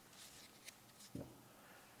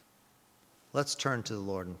Let's turn to the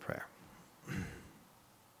Lord in prayer.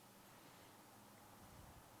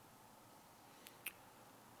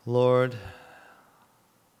 Lord,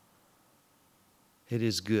 it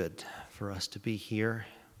is good for us to be here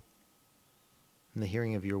in the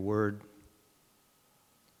hearing of your word.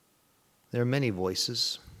 There are many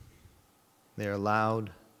voices. They are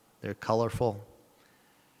loud, they're colorful,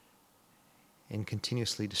 and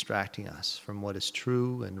continuously distracting us from what is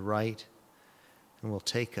true and right, and will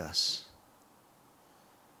take us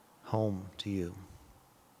home to you,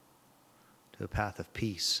 to a path of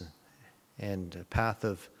peace and a path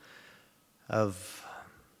of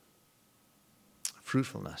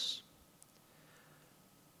fruitfulness.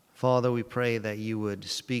 Father, we pray that you would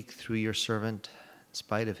speak through your servant in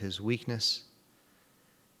spite of his weakness.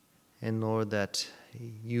 And Lord, that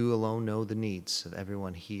you alone know the needs of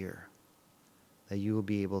everyone here, that you will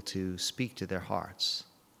be able to speak to their hearts,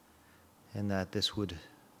 and that this would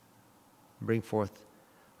bring forth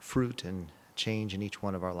fruit and change in each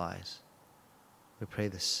one of our lives. We pray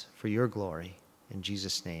this for your glory. In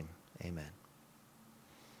Jesus' name, amen.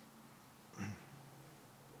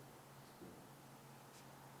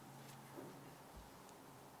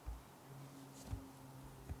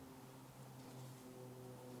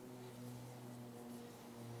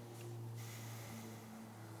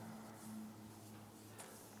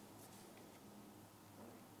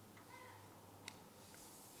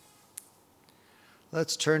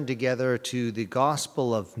 Let's turn together to the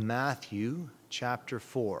Gospel of Matthew, chapter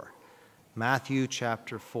 4. Matthew,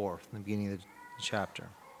 chapter 4, from the beginning of the chapter.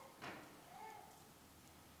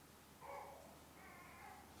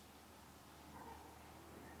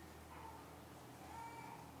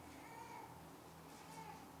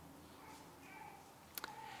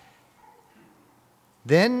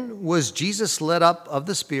 Then was Jesus led up of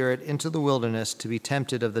the Spirit into the wilderness to be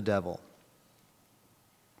tempted of the devil.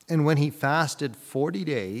 And when he fasted 40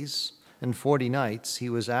 days and 40 nights, he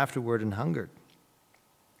was afterward and hungered.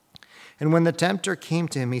 And when the tempter came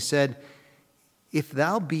to him, he said, "If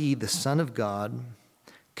thou be the Son of God,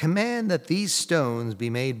 command that these stones be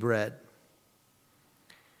made bread."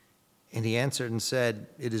 And he answered and said,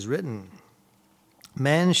 "It is written,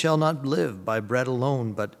 Man shall not live by bread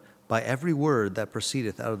alone, but by every word that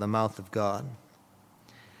proceedeth out of the mouth of God."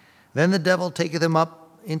 Then the devil taketh him up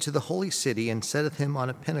into the holy city, and setteth him on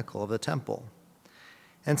a pinnacle of the temple,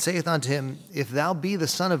 and saith unto him, "If thou be the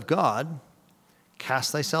Son of God,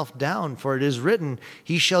 cast thyself down, for it is written,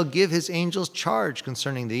 He shall give his angels charge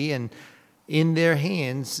concerning thee, and in their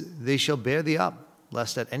hands they shall bear thee up,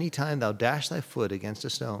 lest at any time thou dash thy foot against a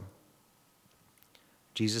stone."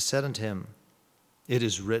 Jesus said unto him, "It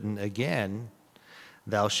is written again,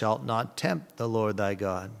 Thou shalt not tempt the Lord thy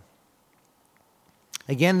God."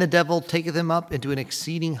 Again the devil taketh him up into an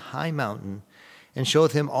exceeding high mountain, and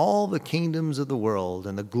showeth him all the kingdoms of the world,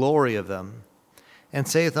 and the glory of them, and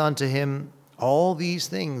saith unto him, "All these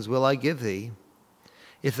things will I give thee,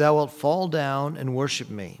 if thou wilt fall down and worship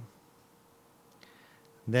me."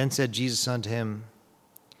 Then said Jesus unto him,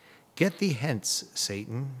 "Get thee hence,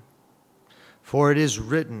 Satan, for it is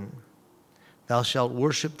written, Thou shalt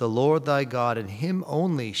worship the Lord thy God, and him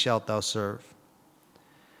only shalt thou serve."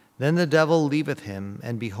 Then the devil leaveth him,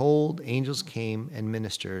 and behold, angels came and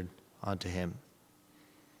ministered unto him.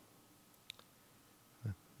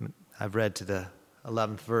 I've read to the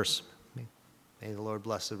 11th verse. May the Lord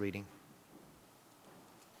bless the reading.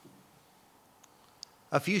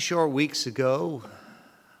 A few short weeks ago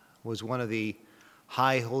was one of the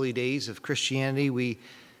high holy days of Christianity. We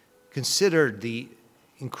considered the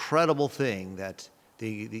incredible thing that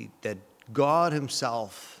that God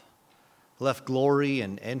himself left glory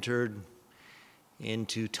and entered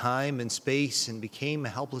into time and space and became a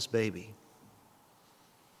helpless baby.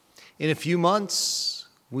 In a few months,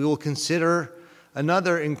 we will consider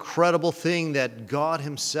another incredible thing, that God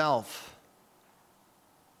himself,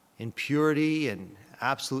 in purity and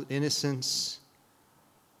absolute innocence,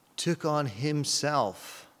 took on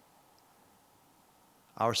himself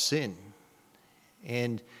our sin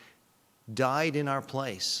and died in our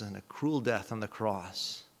place in a cruel death on the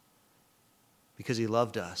cross, because he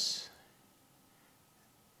loved us,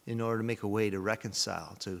 in order to make a way to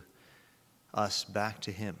reconcile to us back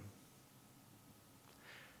to him.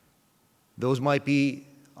 Those might be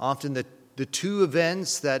often the two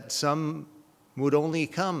events that some would only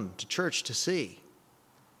come to church to see.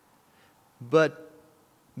 But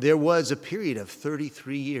there was a period of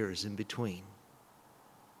 33 years in between.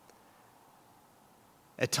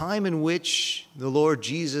 A time in which the Lord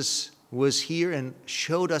Jesus was here and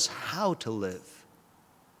showed us how to live,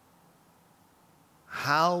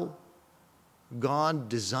 how God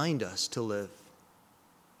designed us to live,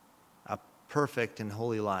 a perfect and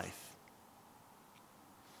holy life.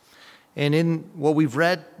 And in what we've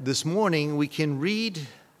read this morning, we can read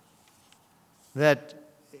that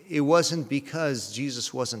it wasn't because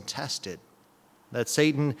Jesus wasn't tested, that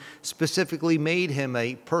Satan specifically made him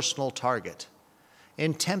a personal target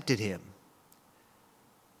and tempted him.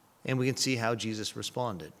 And we can see how Jesus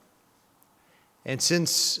responded. And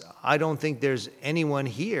since I don't think there's anyone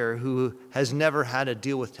here who has never had to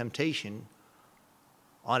deal with temptation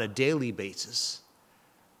on a daily basis,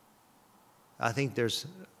 I think there's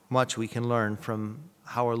much we can learn from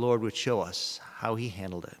how our Lord would show us how he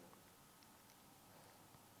handled it.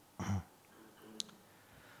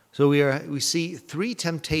 So we see three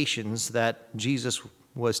temptations that Jesus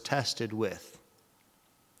was tested with.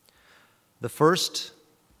 The first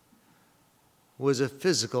was a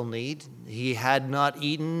physical need. He had not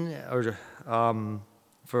eaten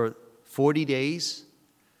for 40 days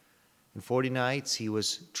and 40 nights. He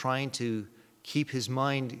was trying to keep his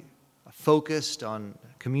mind focused on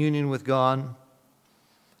communion with God,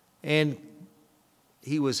 and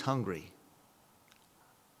he was hungry.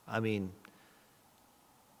 I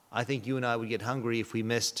think you and I would get hungry if we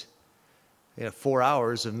missed 4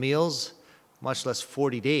 hours of meals, much less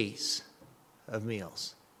 40 days of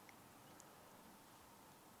meals.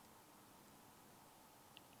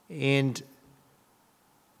 And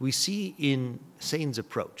we see in Satan's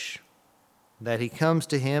approach that he comes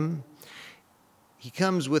to him, he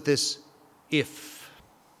comes with this if.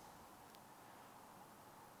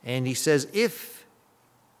 And he says, if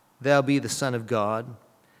thou be the Son of God,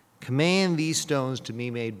 command these stones to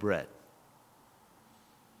be made bread.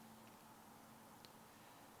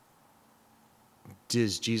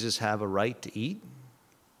 Does Jesus have a right to eat?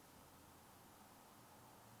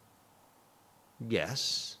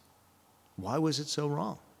 Yes. Why was it so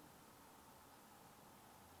wrong?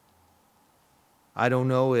 I don't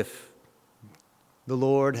know if the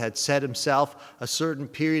Lord had set himself a certain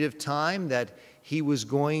period of time that he was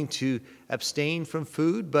going to abstain from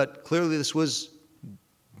food, but clearly this was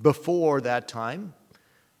before that time,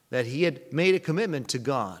 that he had made a commitment to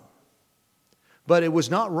God. But it was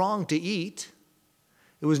not wrong to eat.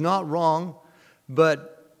 It was not wrong,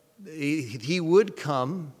 but he would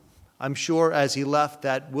come, I'm sure, as he left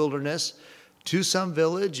that wilderness to some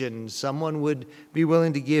village and someone would be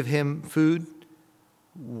willing to give him food.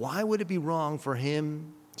 Why would it be wrong for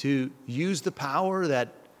him to use the power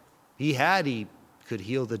that he had? He could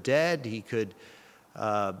heal the dead. He could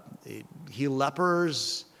heal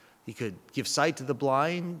lepers. He could give sight to the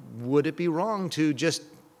blind. Would it be wrong to just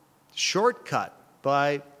shortcut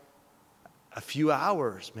by a few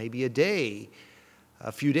hours, maybe a day,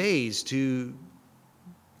 a few days to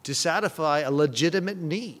satisfy a legitimate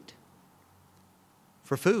need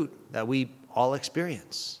for food that we all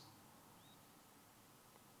experience?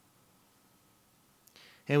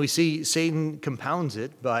 And we see Satan compounds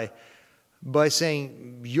it by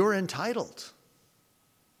saying, you're entitled.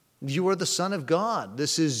 You are the Son of God.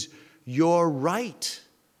 This is your right.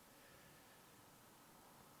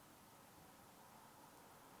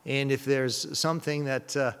 And if there's something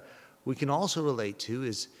that we can also relate to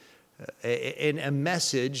is a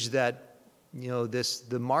message that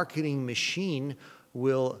the marketing machine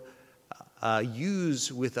will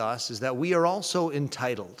use with us, is that we are also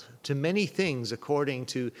entitled to many things according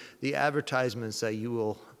to the advertisements that you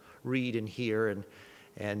will read and hear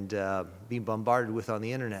and be bombarded with on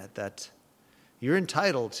the internet, that you're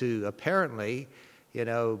entitled to apparently,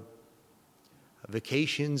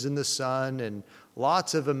 vacations in the sun and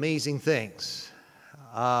lots of amazing things.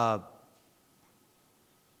 And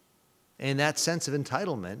that sense of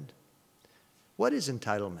entitlement, what is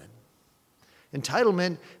entitlement?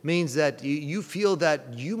 Entitlement means that you feel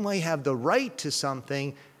that you might have the right to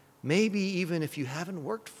something, maybe even if you haven't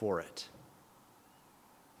worked for it,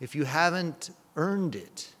 if you haven't earned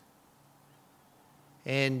it.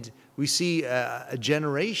 And we see a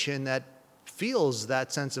generation that feels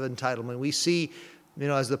that sense of entitlement. We see,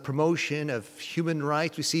 as the promotion of human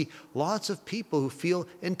rights, we see lots of people who feel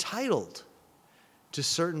entitled to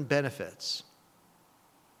certain benefits.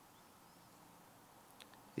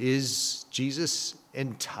 Is Jesus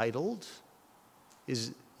entitled?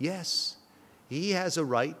 Yes, he has a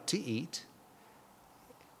right to eat,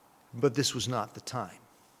 but this was not the time.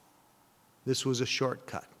 This was a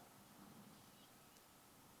shortcut.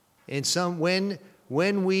 And when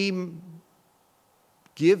we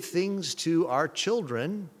give things to our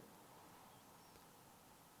children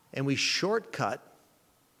and we shortcut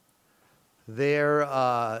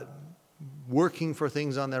their working for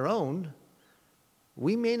things on their own,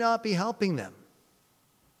 we may not be helping them.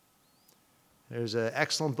 There's an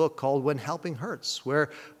excellent book called When Helping Hurts, where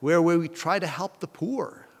we try to help the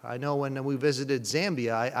poor. I know when we visited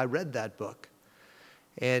Zambia, I read that book.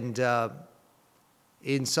 And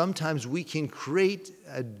sometimes we can create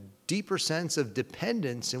a deeper sense of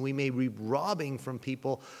dependence, and we may be robbing from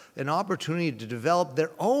people an opportunity to develop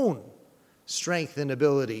their own strength and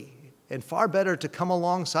ability. And far better to come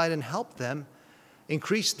alongside and help them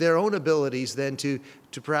increase their own abilities than to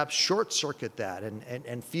perhaps short-circuit that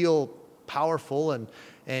and feel powerful and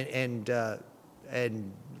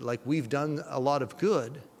like we've done a lot of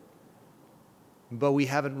good, but we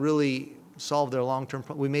haven't really solved their long-term.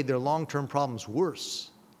 We made their long-term problems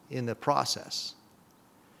worse in the process.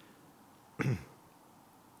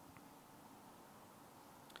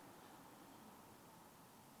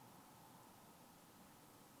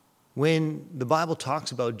 When the Bible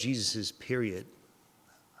talks about Jesus' period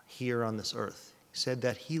here on this earth, he said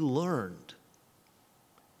that he learned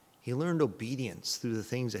obedience through the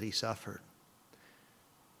things that he suffered.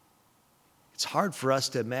 It's hard for us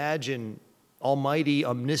to imagine almighty,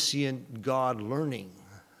 omniscient God learning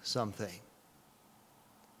something.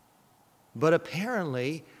 But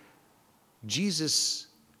apparently, Jesus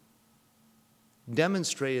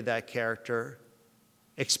demonstrated that character,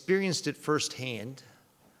 experienced it firsthand,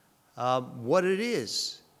 what it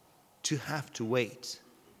is to have to wait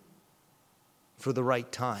for the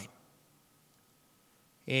right time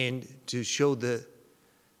and to show the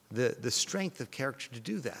strength of character to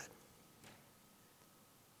do that.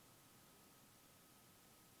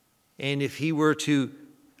 And if he were to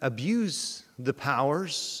abuse the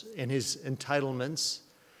powers and his entitlements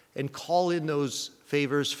and call in those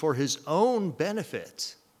favors for his own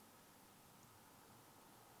benefit,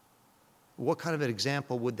 what kind of an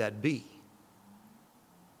example would that be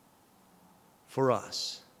for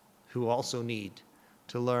us who also need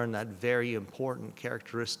to learn that very important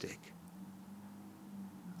characteristic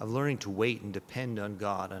of learning to wait and depend on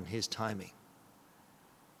God, on his timing?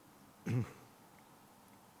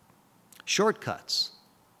 Shortcuts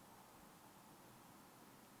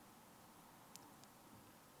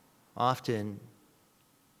often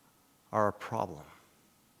are a problem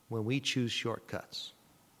when we choose shortcuts.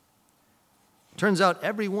 Turns out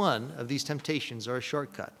every one of these temptations are a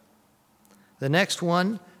shortcut. The next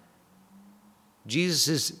one, Jesus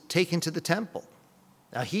is taken to the temple.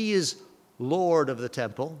 Now, he is Lord of the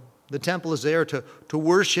temple. The temple is there to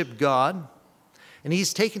worship God. And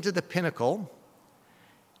he's taken to the pinnacle.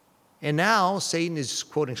 And now Satan is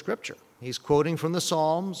quoting Scripture. He's quoting from the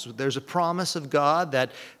Psalms. There's a promise of God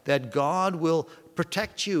that God will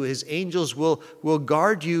protect you. His angels will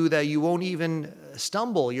guard you, that you won't even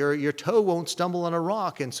stumble. Your toe won't stumble on a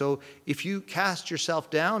rock. And so if you cast yourself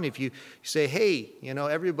down, if you say, hey,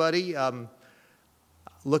 everybody,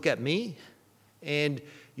 look at me, and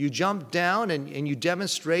you jump down and you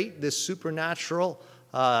demonstrate this supernatural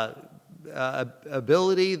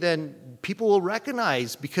ability, then people will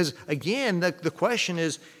recognize, because again, the question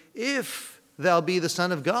is, if thou be the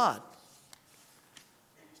Son of God,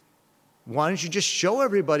 why don't you just show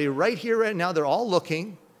everybody right here, right now? They're all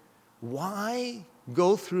looking. Why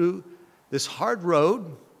go through this hard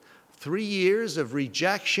road, 3 years of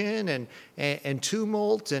rejection and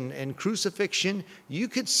tumult and crucifixion? You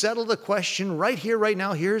could settle the question right here, right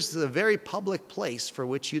now. Here's the very public place for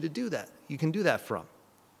which you to do that. You can do that from.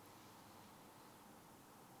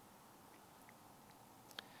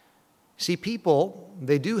 See, people,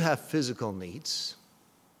 they do have physical needs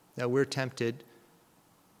that we're tempted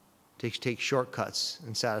to take shortcuts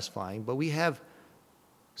in satisfying, but we have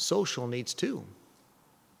social needs too.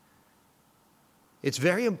 It's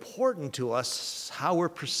very important to us how we're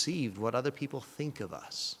perceived, what other people think of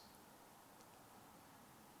us.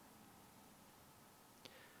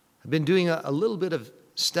 I've been doing a little bit of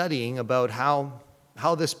studying about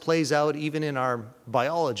how this plays out even in our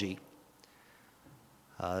biology.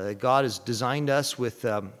 That God has designed us with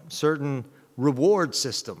a certain reward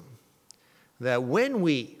system, that when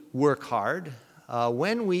we work hard,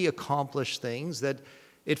 when we accomplish things, that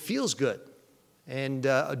it feels good. And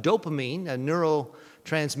a dopamine, a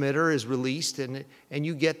neurotransmitter, is released, and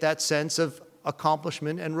you get that sense of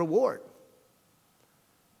accomplishment and reward.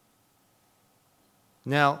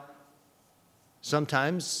 Now,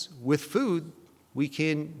 sometimes with food, we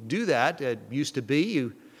can do that. It used to be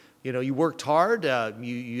you worked hard,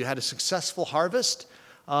 you had a successful harvest,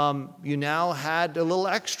 you now had a little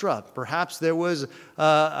extra. Perhaps there was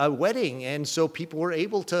a wedding, and so people were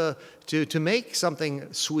able to make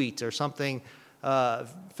something sweet or something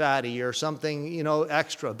fatty or something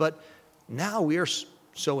extra. But now we are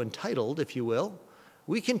so entitled, if you will,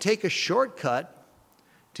 we can take a shortcut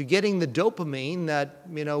to getting the dopamine that,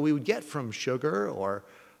 we would get from sugar or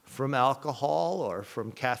from alcohol or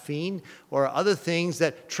from caffeine or other things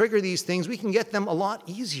that trigger these things. We can get them a lot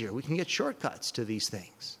easier. We can get shortcuts to these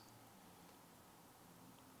things.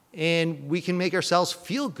 And we can make ourselves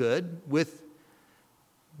feel good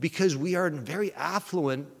because we are very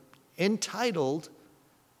affluent, entitled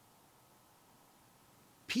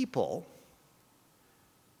people.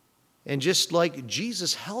 And just like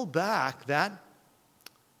Jesus held back that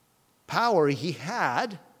power he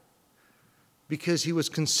had because he was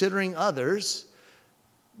considering others,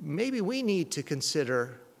 maybe we need to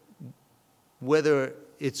consider whether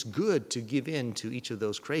it's good to give in to each of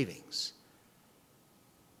those cravings.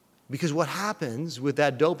 Because what happens with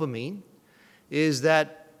that dopamine is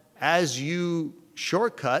that as you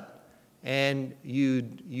shortcut and you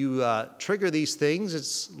trigger these things,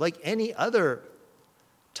 it's like any other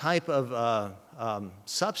type of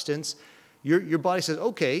substance. Your body says,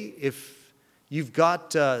 okay, if you've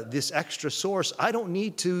got this extra source, I don't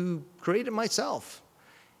need to create it myself.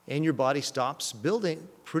 And your body stops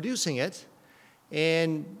producing it.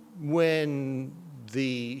 And when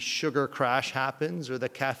the sugar crash happens or the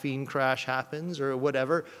caffeine crash happens or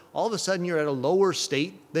whatever, all of a sudden you're at a lower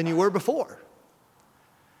state than you were before.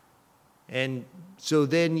 And so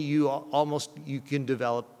then you can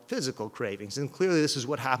develop physical cravings. And clearly this is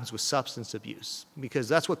what happens with substance abuse, because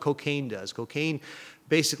that's what cocaine does. Cocaine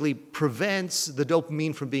basically prevents the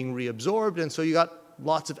dopamine from being reabsorbed, and so you got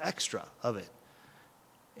lots of extra of it.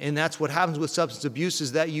 And that's what happens with substance abuse,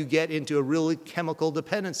 is that you get into a really chemical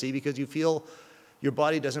dependency because you feel your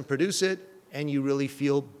body doesn't produce it, and you really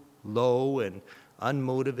feel low and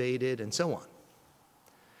unmotivated and so on.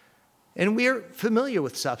 And we're familiar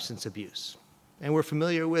with substance abuse, and we're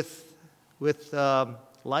familiar with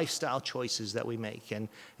lifestyle choices that we make and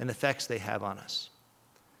effects they have on us.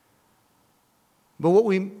 But what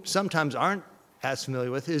we sometimes aren't as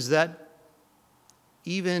familiar with is that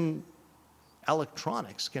even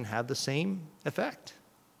electronics can have the same effect.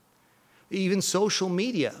 Even social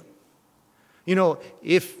media.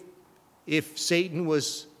 If Satan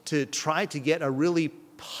was to try to get a really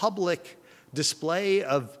public display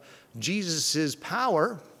of Jesus'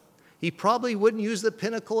 power, he probably wouldn't use the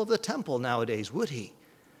pinnacle of the temple nowadays, would he?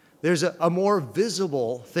 There's a more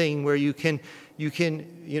visible thing where you can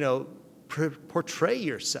portray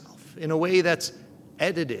yourself in a way that's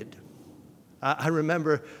edited. I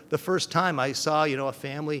remember the first time I saw, a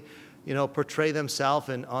family, portray themselves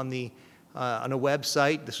on a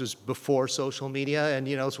website. This was before social media, and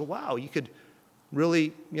so wow, you could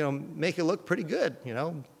really, make it look pretty good.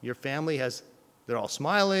 Your family they're all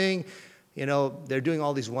smiling, they're doing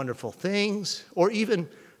all these wonderful things, or even,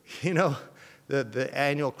 the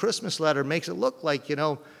annual Christmas letter makes it look like,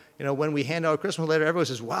 when we hand out a Christmas letter, everyone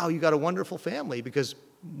says, wow, you got a wonderful family, because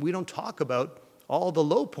we don't talk about all the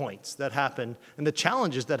low points that happened and the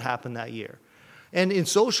challenges that happened that year. And in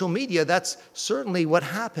social media, that's certainly what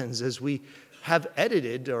happens as we have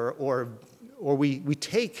edited or we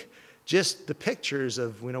take just the pictures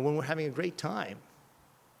of, when we're having a great time.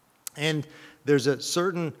 And there's a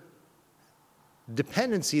certain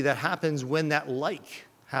dependency that happens when that like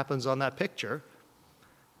happens on that picture.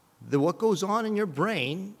 What goes on in your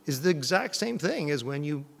brain is the exact same thing as when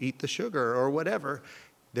you eat the sugar or whatever.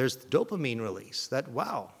 There's the dopamine release that,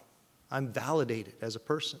 wow, I'm validated as a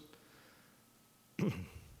person.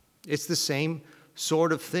 It's the same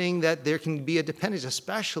sort of thing that there can be a dependence,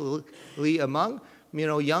 especially among,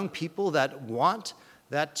 young people that want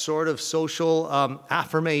that sort of social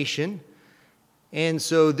affirmation. And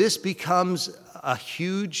so this becomes a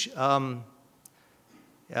huge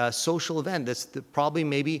social event. That's probably,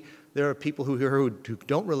 maybe there are people who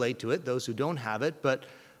don't relate to it, those who don't have it, but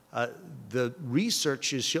the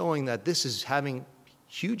research is showing that this is having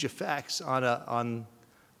huge effects on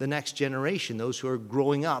the next generation, those who are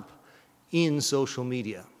growing up in social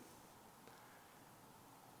media.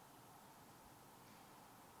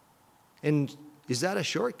 And is that a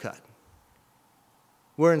shortcut?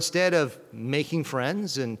 Where instead of making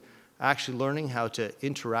friends and actually learning how to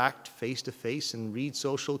interact face-to-face and read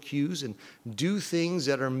social cues and do things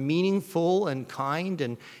that are meaningful and kind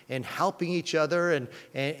and helping each other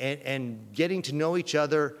and getting to know each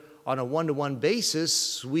other on a one-to-one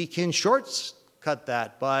basis, we can shortcut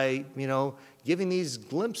that by, giving these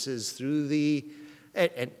glimpses through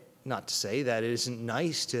and not to say that it isn't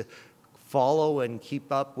nice to follow and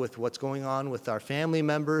keep up with what's going on with our family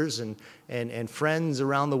members and friends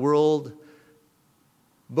around the world.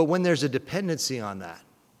 But when there's a dependency on that,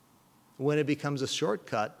 when it becomes a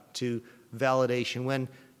shortcut to validation, when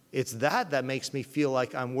It's that makes me feel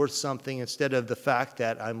like I'm worth something instead of the fact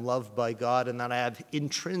that I'm loved by God and that I have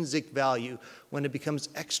intrinsic value. When it becomes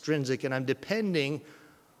extrinsic and I'm depending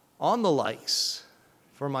on the likes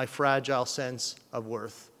for my fragile sense of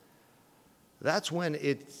worth, that's when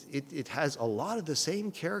it has a lot of the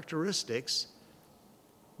same characteristics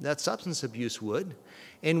that substance abuse would,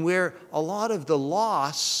 and where a lot of the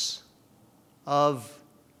loss of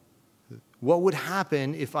what would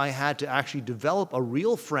happen if I had to actually develop a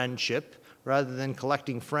real friendship rather than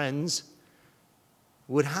collecting friends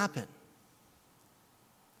would happen.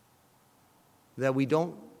 That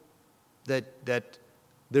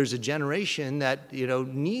there's a generation that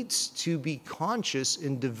needs to be conscious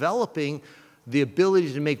in developing the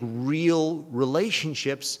ability to make real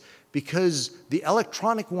relationships, because the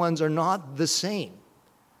electronic ones are not the same.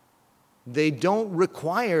 They don't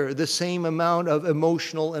require the same amount of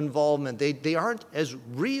emotional involvement. They aren't as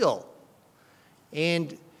real.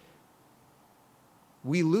 And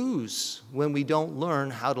we lose when we don't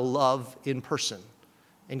learn how to love in person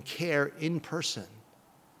and care in person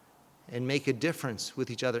and make a difference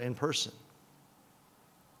with each other in person.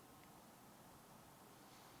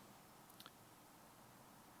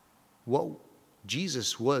 What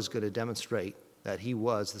Jesus was going to demonstrate that he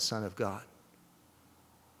was the Son of God.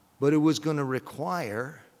 But it was going to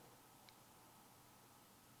require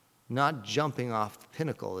not jumping off the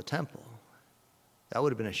pinnacle of the temple. That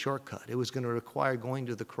would have been a shortcut. It was going to require going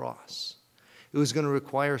to the cross. It was going to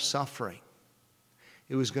require suffering.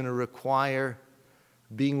 It was going to require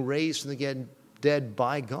being raised from the dead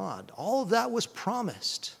by God. All of that was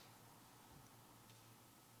promised.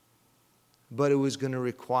 But it was going to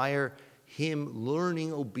require him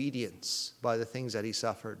learning obedience by the things that he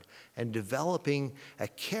suffered and developing a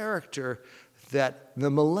character that the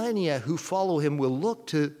millennia who follow him will look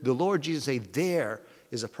to the Lord Jesus and say, there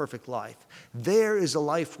is a perfect life. There is a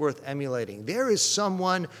life worth emulating. There is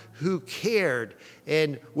someone who cared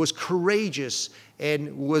and was courageous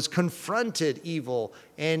and was confronted evil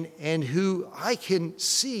and who I can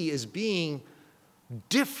see as being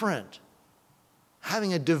different,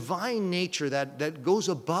 having a divine nature that goes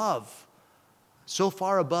above, so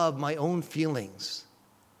far above my own feelings,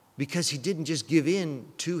 because he didn't just give in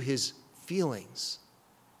to his feelings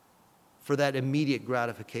for that immediate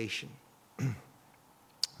gratification.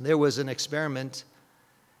 There was an experiment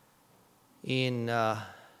in the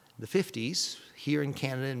 50s here in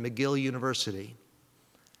Canada in McGill University.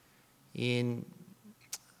 There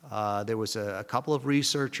was a couple of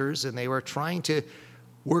researchers, and they were trying to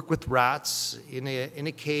work with rats in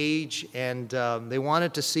a cage, and they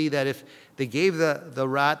wanted to see that if they gave the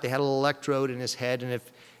rat, they had a little electrode in his head, and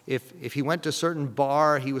if he went to a certain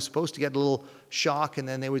bar, he was supposed to get a little shock, and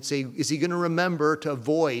then they would say, is he going to remember to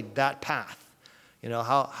avoid that path?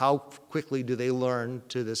 How quickly do they learn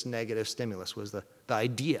to this negative stimulus was the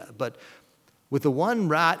idea. But with the one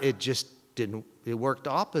rat, it just didn't. It worked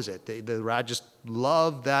opposite. The rat just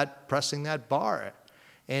loved pressing that bar,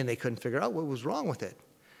 and they couldn't figure out what was wrong with it.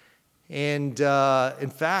 And in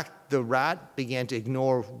fact, the rat began to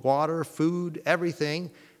ignore water, food,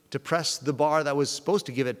 everything to press the bar that was supposed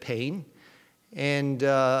to give it pain. And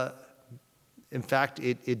in fact,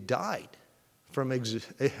 it died from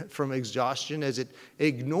exhaustion as it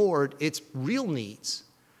ignored its real needs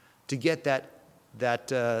to get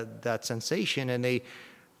that sensation. And they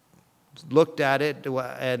looked at it,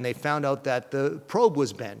 and they found out that the probe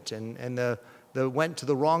was bent, and went to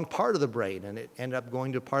the wrong part of the brain, and it ended up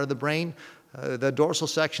going to a part of the brain, the dorsal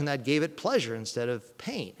section that gave it pleasure instead of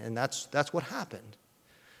pain, and that's what happened.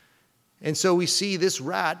 And so we see this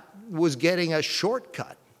rat was getting a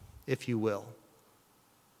shortcut, if you will,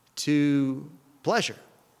 to pleasure,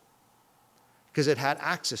 because it had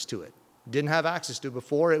access to it. Didn't have access to it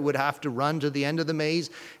before. It would have to run to the end of the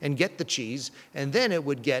maze and get the cheese, and then it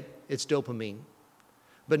would get its dopamine.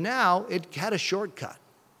 But now it had a shortcut.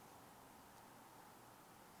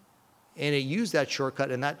 And it used that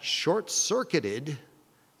shortcut, and that short-circuited,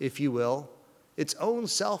 if you will, its own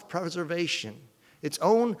self-preservation, its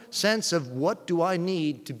own sense of what do I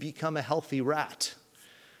need to become a healthy rat.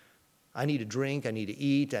 I need to drink, I need to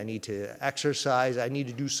eat, I need to exercise, I need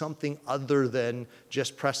to do something other than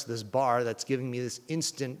just press this bar that's giving me this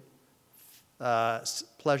instant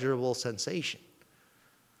pleasurable sensation.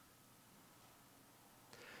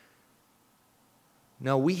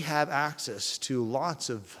 Now, we have access to lots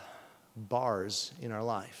of bars in our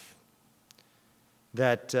life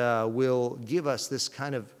that will give us this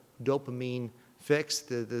kind of dopamine fix.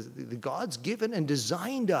 The God's given and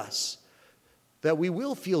designed us that we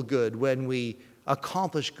will feel good when we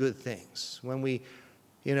accomplish good things, when we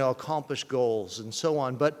accomplish goals and so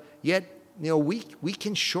on. But yet we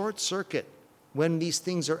can short circuit when these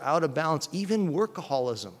things are out of balance, even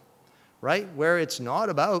workaholism, right? Where it's not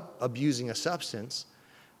about abusing a substance,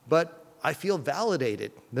 but I feel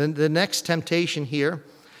validated. Then the next temptation here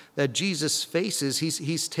that Jesus faces,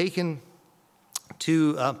 he's taken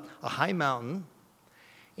to a high mountain,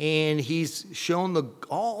 and he's shown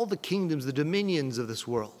all the kingdoms, the dominions of this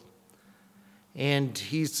world. And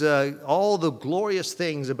he's all the glorious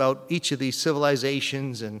things about each of these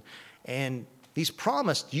civilizations, and he's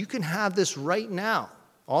promised, you can have this right now.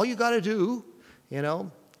 All you got to do,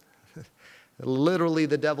 literally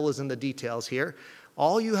the devil is in the details here.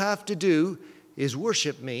 All you have to do is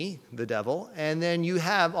worship me, the devil, and then you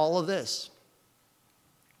have all of this.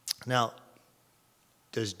 Now,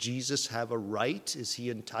 does Jesus have a right? Is he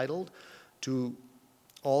entitled to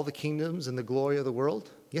all the kingdoms and the glory of the world?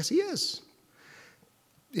 Yes, he is.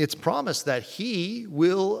 It's promised that he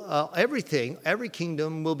will, every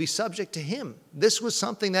kingdom will be subject to him. This was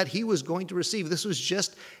something that he was going to receive. This was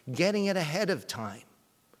just getting it ahead of time.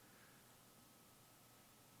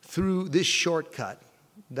 Through this shortcut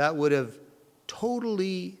that would have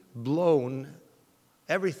totally blown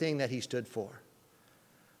everything that he stood for.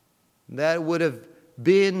 That would have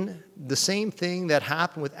been the same thing that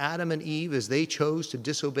happened with Adam and Eve as they chose to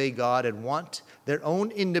disobey God and want their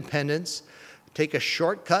own independence, take a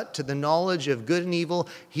shortcut to the knowledge of good and evil.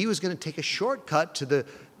 He was going to take a shortcut to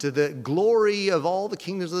the glory of all the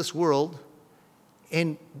kingdoms of this world,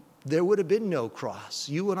 and there would have been no cross.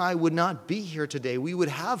 You and I would not be here today. We would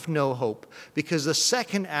have no hope because the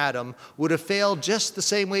second Adam would have failed just the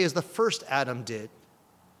same way as the first Adam did.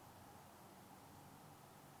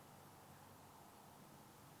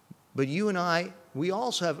 But you and I, we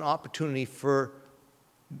also have an opportunity for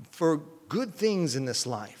good things in this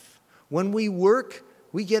life. When we work,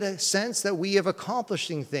 we get a sense that we have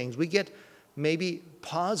accomplishing things. We get maybe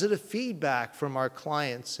positive feedback from our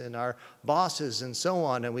clients and our bosses and so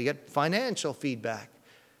on, and we get financial feedback.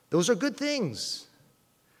 Those are good things.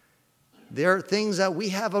 They're things that we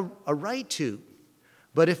have a right to.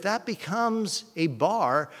 But if that becomes a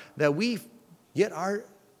bar that we get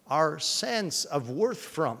our sense of worth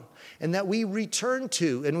from, and that we return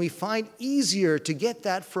to, and we find easier to get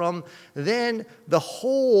that from, then the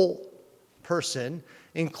whole person,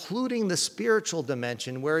 including the spiritual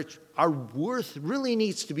dimension, where our worth really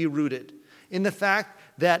needs to be rooted in the fact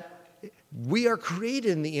that we are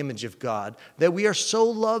created in the image of God, that we are so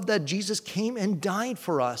loved that Jesus came and died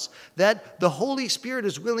for us, that the Holy Spirit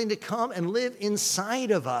is willing to come and live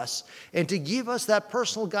inside of us and to give us that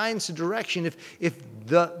personal guidance and direction. If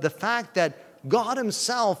the fact that God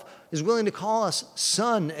himself is willing to call us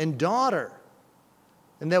son and daughter,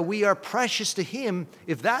 and that we are precious to him,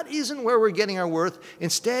 if that isn't where we're getting our worth,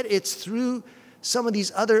 instead it's through some of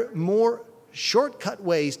these other more shortcut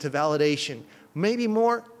ways to validation, maybe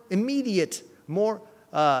more immediate, more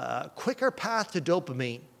quicker path to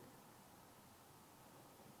dopamine,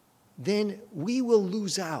 then we will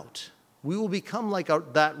lose out. We will become like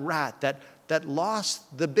that rat that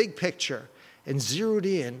lost the big picture and zeroed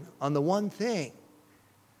in on the one thing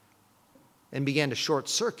and began to short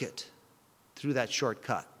circuit through that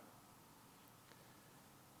shortcut.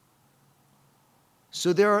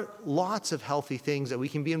 So there are lots of healthy things that we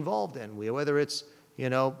can be involved in. Whether it's,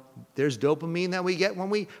 there's dopamine that we get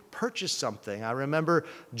when we purchase something. I remember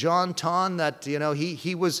John Ton that,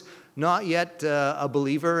 he was not yet a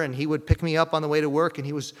believer, and he would pick me up on the way to work, and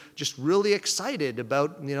he was just really excited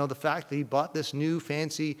about, the fact that he bought this new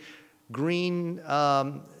fancy green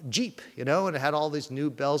Jeep, and it had all these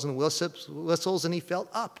new bells and whistles, and he felt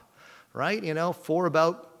up, right, for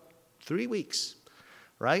about 3 weeks,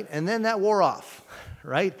 right? And then that wore off,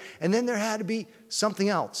 right? And then there had to be something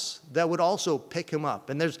else that would also pick him up.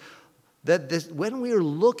 And when we are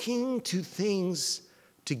looking to things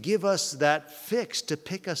to give us that fix, to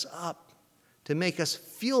pick us up, to make us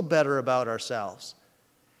feel better about ourselves,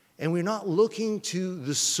 and we're not looking to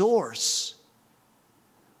the source,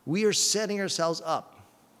 we are setting ourselves up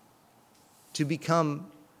to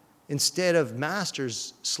become, instead of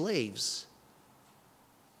masters, slaves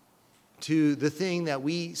to the thing that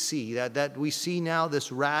we see, that we see now.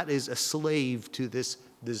 This rat is a slave to this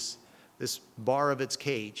bar of its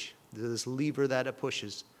cage, this lever that it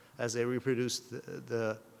pushes as they reproduce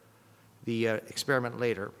the experiment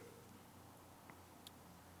later.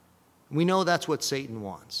 We know that's what Satan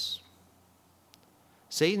wants.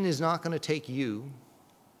 Satan is not going to take you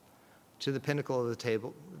to the pinnacle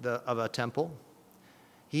of of a temple.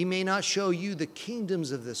 He may not show you the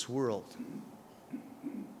kingdoms of this world.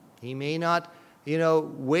 He may not,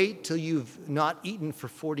 wait till you've not eaten for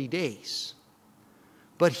 40 days.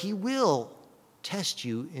 But he will test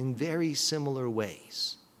you in very similar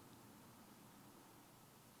ways.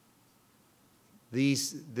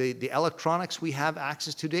 The electronics we have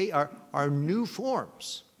access to today are new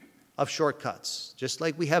forms of shortcuts. Just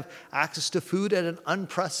like we have access to food at an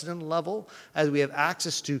unprecedented level, as we have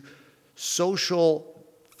access to social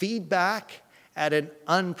feedback at an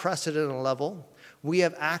unprecedented level, we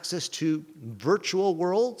have access to virtual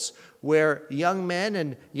worlds where young men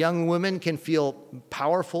and young women can feel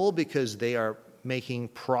powerful because they are making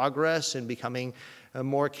progress and becoming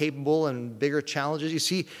more capable and bigger challenges. You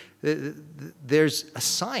see, there's a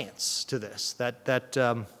science to this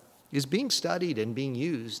that is being studied and being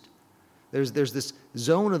used. There's this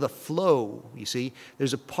zone of the flow, you see.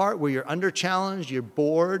 There's a part where you're under challenged, you're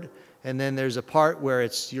bored, and then there's a part where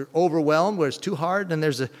you're overwhelmed, where it's too hard, and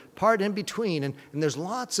there's a part in between. And there's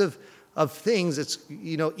lots of things that's,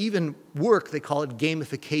 even work, they call it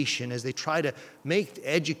gamification, as they try to make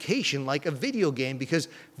education like a video game, because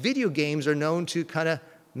video games are known to kind of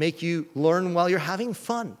make you learn while you're having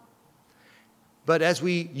fun. But as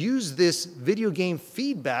we use this video game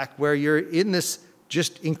feedback where you're in this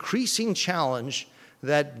just increasing challenge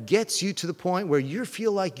that gets you to the point where you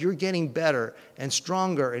feel like you're getting better and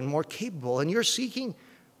stronger and more capable, and you're seeking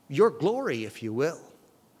your glory, if you will.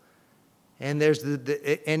 And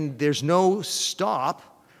there's no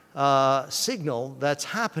stop signal that's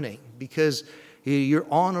happening because you're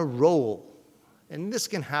on a roll. And this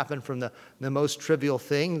can happen from the most trivial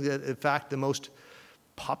thing. In fact, the most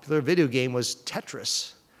popular video game was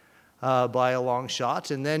Tetris by a long shot.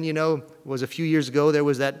 And then, it was a few years ago, there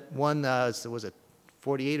was that one, was it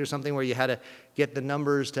 48 or something, where you had to get the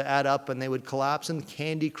numbers to add up and they would collapse, and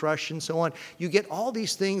Candy Crush and so on. You get all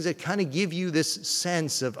these things that kind of give you this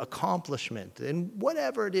sense of accomplishment and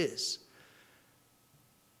whatever it is.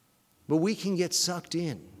 But we can get sucked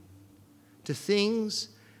in to things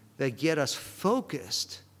that get us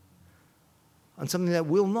focused on something that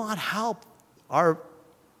will not help our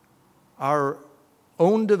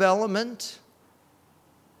own development,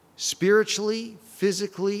 spiritually,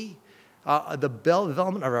 physically, the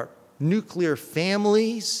development of our nuclear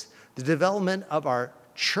families, the development of our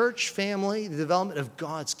church family, the development of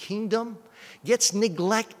God's kingdom gets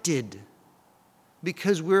neglected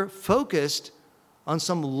because we're focused on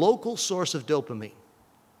some local source of dopamine,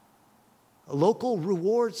 a local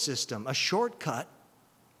reward system, a shortcut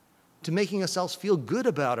to making ourselves feel good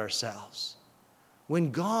about ourselves.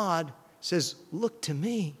 When God says, look to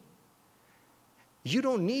me, you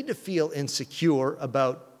don't need to feel insecure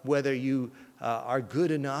about whether you are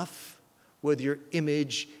good enough, whether your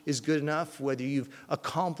image is good enough, whether you've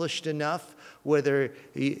accomplished enough, whether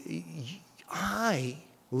I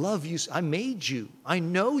love you, I made you, I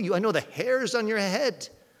know you, I know the hairs on your head,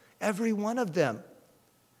 every one of them.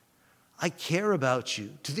 I care about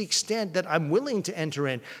you to the extent that I'm willing to enter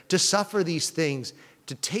in, to suffer these things,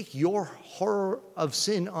 to take your horror of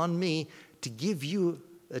sin on me, to give you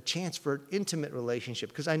a chance for an intimate relationship,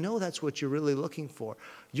 because I know that's what you're really looking for.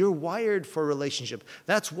 You're wired for a relationship.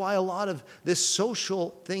 That's why a lot of this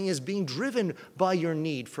social thing is being driven by your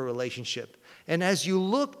need for relationship. And as you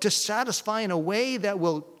look to satisfy in a way that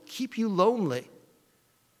will keep you lonely,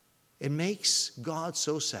 it makes God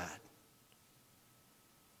so sad.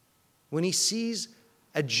 When he sees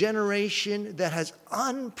a generation that has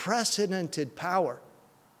unprecedented power,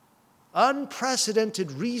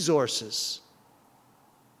 unprecedented resources,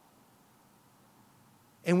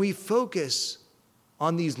 and we focus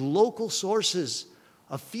on these local sources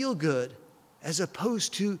of feel-good as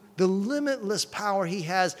opposed to the limitless power he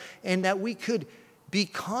has, and that we could be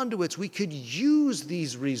conduits. We could use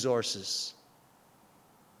these resources.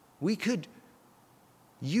 We could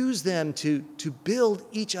use them to build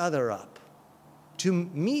each other up, to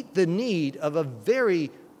meet the need of a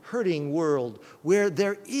very hurting world where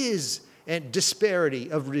there is a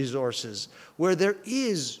disparity of resources, where there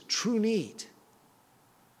is true need.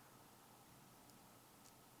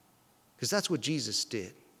 Because that's what Jesus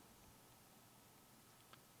did.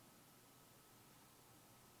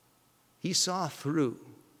 He saw through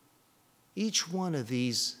each one of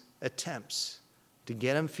these attempts to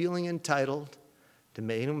get him feeling entitled, to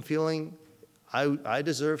make him feeling, I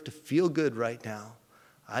deserve to feel good right now.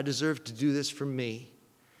 I deserve to do this for me.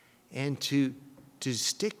 And to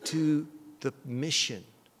stick to the mission,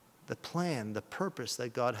 the plan, the purpose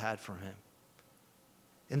that God had for him.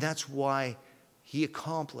 And that's why he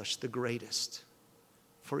accomplished the greatest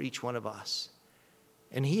for each one of us.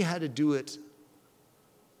 And he had to do it.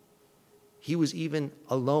 He was even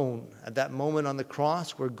alone at that moment on the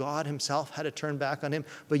cross where God himself had to turn back on him.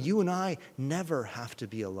 But you and I never have to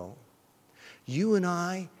be alone. You and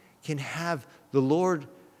I can have the Lord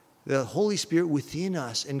The Holy Spirit within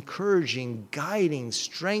us, encouraging, guiding,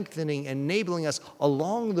 strengthening, enabling us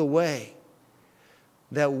along the way,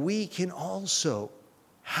 that we can also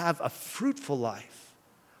have a fruitful life,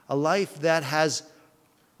 a life that has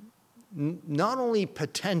not only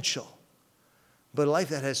potential, but a life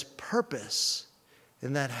that has purpose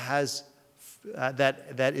and that has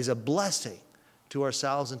that is a blessing to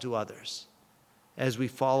ourselves and to others as we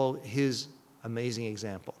follow his amazing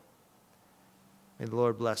example. May the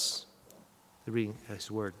Lord bless the reading of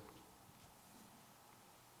his word.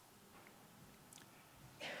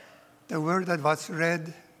 The word that was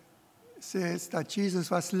read says that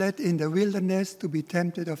Jesus was led in the wilderness to be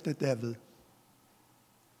tempted of the devil.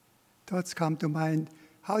 Thoughts come to mind.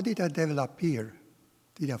 How did the devil appear?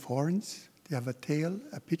 Did he have horns? Did he have a tail,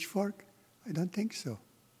 a pitchfork? I don't think so.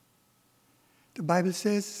 The Bible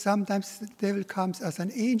says sometimes the devil comes as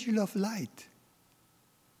an angel of light.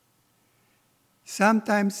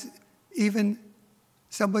 Sometimes even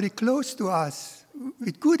somebody close to us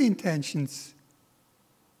with good intentions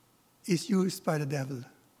is used by the devil.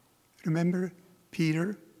 Remember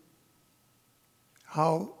Peter,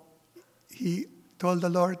 how he told the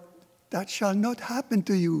Lord, "That shall not happen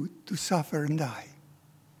to you, to suffer and die."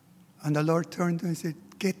 And the Lord turned to him and said,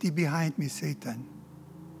 "Get thee behind me, Satan."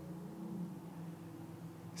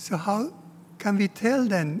 So how can we tell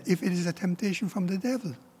then if it is a temptation from the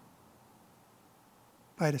devil?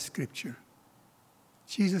 By the Scripture.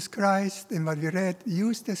 Jesus Christ, in what we read,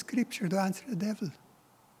 used the Scripture to answer the devil.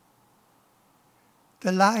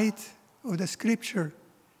 The light of the Scripture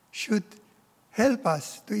should help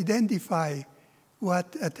us to identify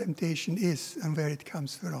what a temptation is and where it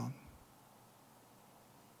comes from.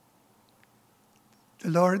 The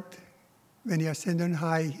Lord, when he ascended on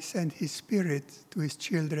high, he sent his Spirit to his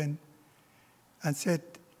children and said,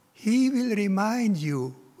 "He will remind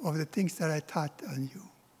you of the things that I taught on you."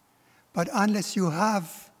 But unless you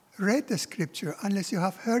have read the Scripture, unless you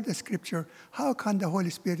have heard the Scripture, how can the Holy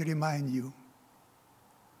Spirit remind you?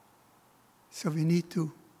 So we need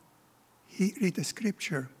to read the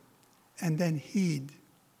Scripture and then heed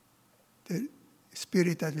the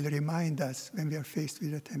Spirit that will remind us when we are faced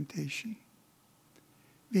with a temptation.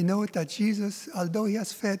 We know that Jesus, although he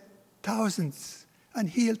has fed thousands and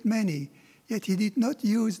healed many, yet he did not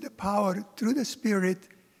use the power through the Spirit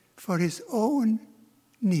for his own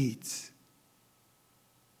needs.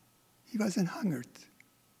 He wasn't hungered.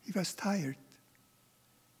 He was tired.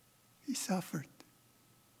 He suffered.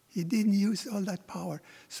 He didn't use all that power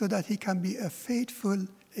so that he can be a faithful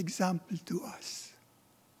example to us.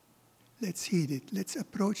 Let's heed it. Let's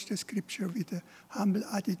approach the Scripture with a humble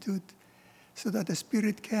attitude so that the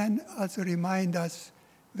Spirit can also remind us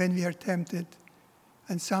when we are tempted.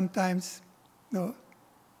 And sometimes,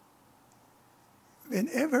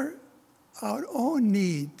 whenever our own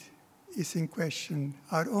need is in question,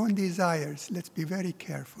 our own desires, let's be very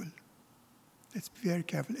careful. Let's be very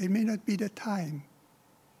careful. It may not be the time.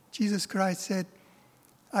 Jesus Christ said,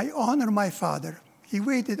 "I honor my Father." He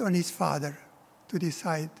waited on his Father to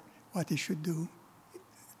decide what he should do.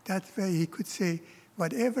 That way he could say,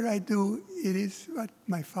 "Whatever I do, it is what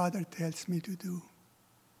my Father tells me to do."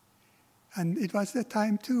 And it was the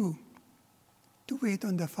time too to wait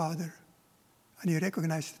on the Father. And he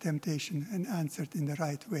recognized the temptation and answered in the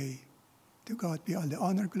right way. To God be all the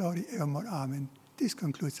honor, glory, evermore. Amen. This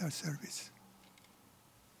concludes our service.